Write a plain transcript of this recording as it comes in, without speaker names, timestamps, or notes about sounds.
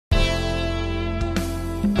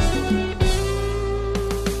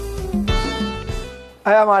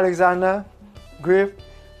I am Alexander Grave,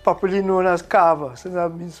 popularly known as Carver. Since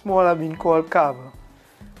I've been small, I've been called Carver.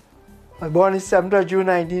 I was born on 7th of June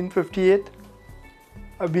 1958.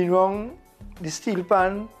 I've been around the steel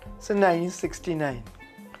pan since 1969.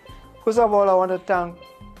 First of all, I want to thank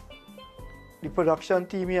the production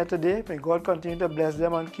team here today. May God continue to bless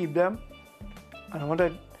them and keep them. And I want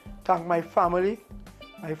to thank my family,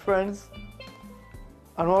 my friends,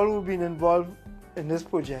 and all who've been involved in this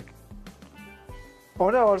project. I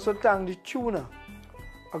want to also thank the tuner,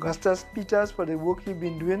 Augustus Peters, for the work he's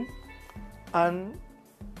been doing, and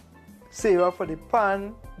Sarah for the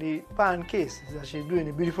pan case that she's doing,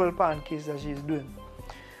 the beautiful pan case that she's doing.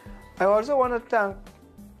 I also want to thank,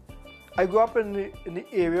 I grew up in the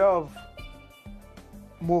area of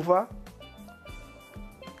Mova,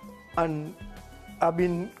 and I've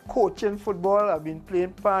been coaching football, I've been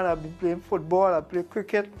playing pan, I've been playing football, I played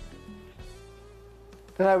cricket.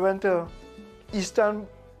 Then I went to Eastern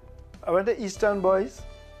Boys,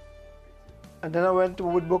 and then I went to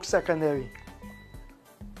Woodbrook Secondary.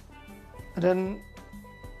 And then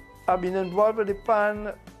I've been involved with the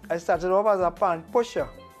pan. I started off as a pan pusher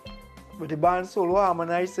with the band Solo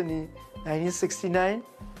Harmonize in 1969.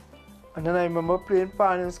 And then I remember playing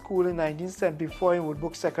pan in school in 1974 in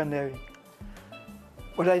Woodbrook Secondary.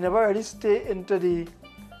 But I never really stayed into the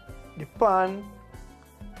pan,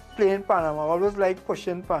 playing pan. I always like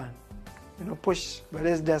pushing pan. You know, push, whether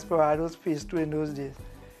it's Desperados, Phase 2 in those days.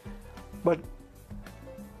 But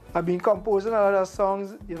I've been composing a lot of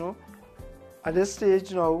songs, you know. At this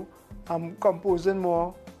stage now, I'm composing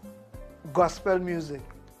more gospel music.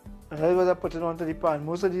 And that's what I put it onto the pan.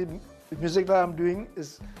 Most of the music that I'm doing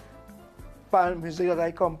is pan music that I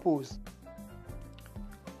compose.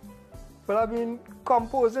 Well, I've been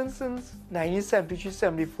composing since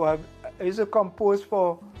 1973-74. I used to compose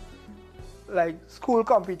for like school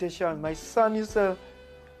competition. My son used to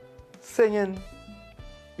sing in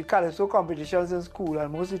the calypso competitions in school,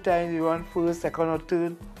 and most of the time he won first, second, or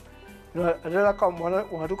third. You know, I did one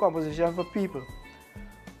or two compositions for people.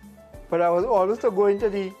 But I was always to go into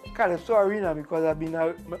the calypso arena because I've been,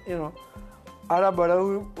 you know, I had a brother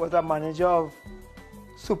who was a manager of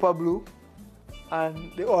Super Blue,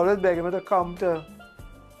 and they always begged me to come to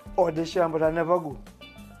audition, but I never go.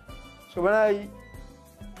 So when I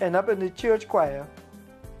end up in the church choir,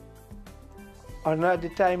 and at the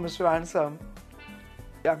time Mr. Ransom,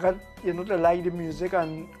 I got, you know, to like the music,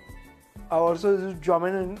 and I also do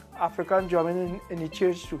drumming and African drumming in the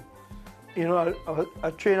church too. You know, I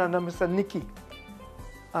trained under Mr. Nicky.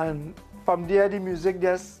 And from there, the music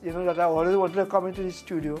just, you know, that I always wanted to come into the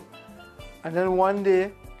studio. And then one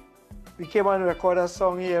day, we came and recorded a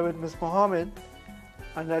song here with Miss Mohammed.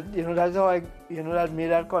 And that, you know, that's how I, you know, that made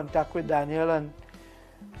that contact with Daniel and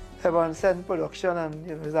Heaven Sent Production. And,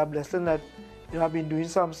 you know, it's a blessing that, you know, I've been doing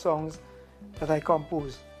some songs that I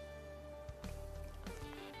composed.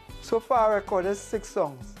 So far, I recorded 6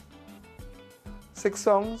 songs. 6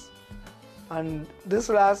 songs. And this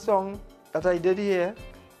last song that I did here,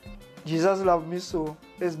 Jesus Loved Me So,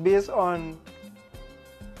 is based on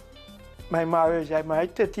my marriage. I'm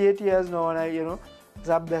married 38 years now, and you know, it's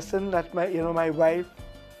a blessing that my wife,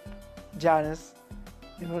 Janice,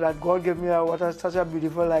 you know, that God gave me such a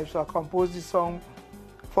beautiful life. So I composed this song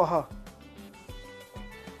for her.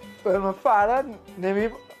 Well, my father named me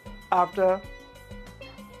after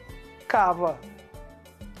Carver,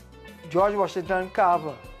 George Washington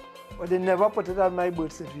Carver, but they never put it on my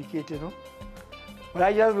birth certificate, you know. But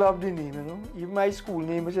I just love the name, you know. Even my school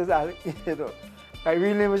name, which is you know, my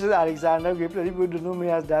real name, which is Alexander Grave. People don't know me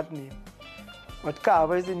as that name. But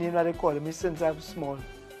Carver is the name that they call me since I'm small.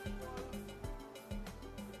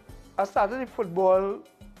 I started football,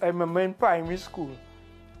 I remember, in primary school.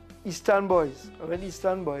 Eastern Boys. I went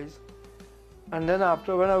Eastern Boys. And then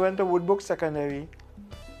after, when I went to Woodbrook Secondary,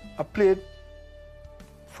 I played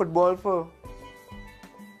football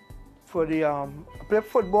I played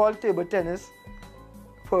football, table tennis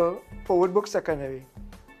for Woodbrook Secondary.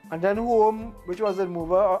 And then home, which was in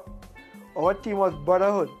Mova, our team was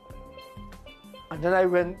Brotherhood. And then I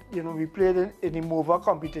went, you know, we played in the Mova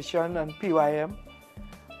competition and PYM.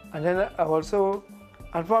 And then I also,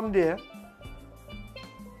 and from there,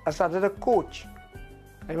 I started to coach.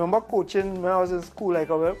 I remember coaching when I was in school, like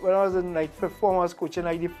when I was in like 5th form, I was coaching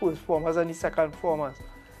like the 1st formers and the 2nd formers.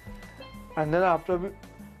 And then after,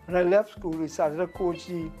 when I left school, we started to coach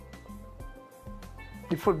the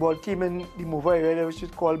football team in the Mova area, which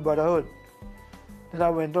is called Brotherhood. Then I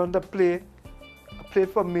went on to play. I played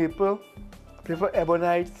for Maple, I played for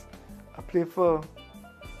Ebonites, I played for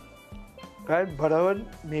Brotherhood,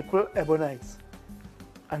 Maple, Ebonites.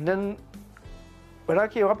 And then when I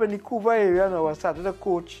came up in the Couva area now, I started to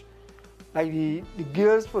coach like the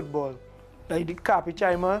girls football, like the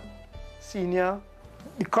Capichima Senior,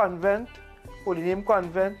 the Convent, Holy Name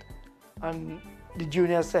Convent, and the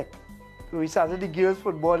Junior Sec. So we started the girls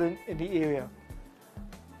football in the area.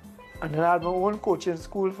 And then I had my own coaching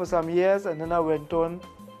school for some years, and then I went on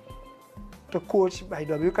to coach by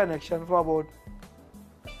W Connection for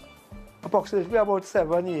approximately about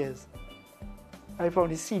 7 years. I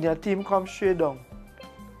found the senior team come straight down.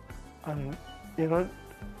 And you know,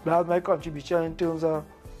 that was my contribution in terms of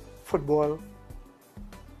football.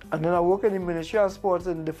 And then I work in the Ministry of Sports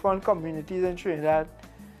in different communities in Trinidad,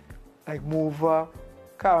 like Mova,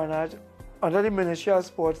 Caranage. Under the Ministry of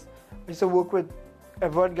Sports, I used to work with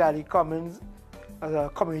Everett Gally Cummins as a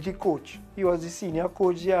community coach. He was the senior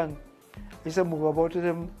coach there, and I used to move about with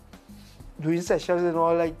him, doing sessions in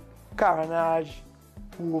all like Caranage,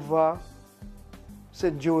 Mova,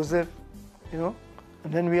 St. Joseph, you know.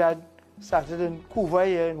 And then we had started in Couva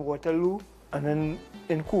here in Waterloo, and then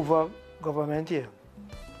in Couva government here,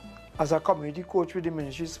 as a community coach with the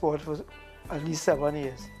Ministry of Sport for at least 7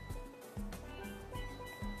 years.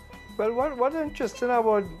 Well, what's interesting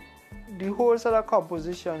about the whole sort of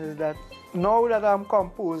composition is that now that I'm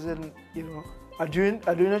composing, you know, I'm doing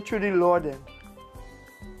it through the Lord then.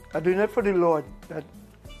 I'm doing it for the Lord. That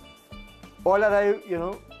all that I, you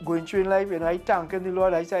know, going through in life, you know, I thanking the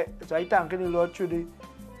Lord. I thanking the Lord through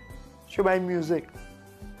my music,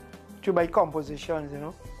 through my compositions, you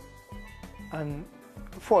know, and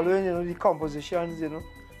following, you know, the compositions, you know.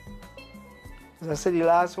 As I said, the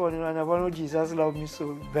last one, you know, I never know Jesus loved me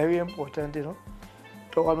so. Very important, you know,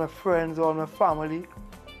 to all my friends, all my family,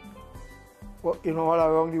 you know, all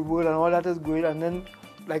around the world, and all that is great. And then,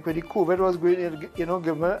 like when the COVID was great, you know,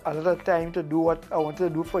 give me a lot of time to do what I wanted to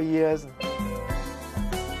do for years.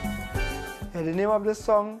 And the name of this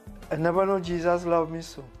song, I Never Know Jesus Loved Me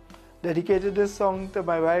So. Dedicated this song to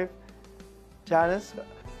my wife, Janice,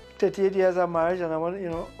 38 years of marriage, and I want, you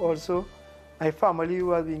know, also my family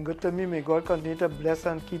who has been good to me. May God continue to bless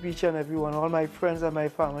and keep each and every one, all my friends and my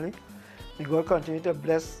family. May God continue to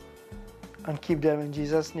bless and keep them. In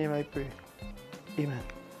Jesus' name I pray. Amen.